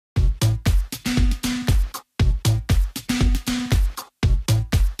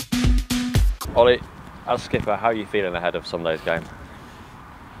Ollie, as skipper, how are you feeling ahead of Sunday's game?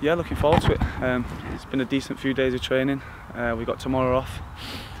 Yeah, looking forward to it. It's been a decent few days of training. We've got tomorrow off,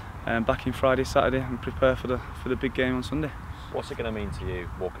 back in Friday, Saturday, and prepare for the big game on Sunday. What's it going to mean to you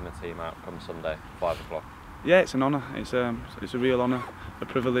walking the team out come Sunday, 5 o'clock? Yeah, it's an honour. It's a real honour, a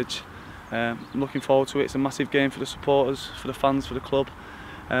privilege. I'm looking forward to it. It's a massive game for the supporters, for the fans, for the club.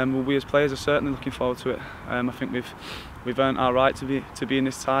 We as players are certainly looking forward to it. I think we've earned our right to be in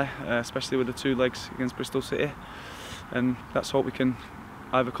this tie, especially with the 2 legs against Bristol City, and let's hope we can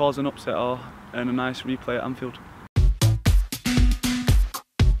either cause an upset or earn a nice replay at Anfield.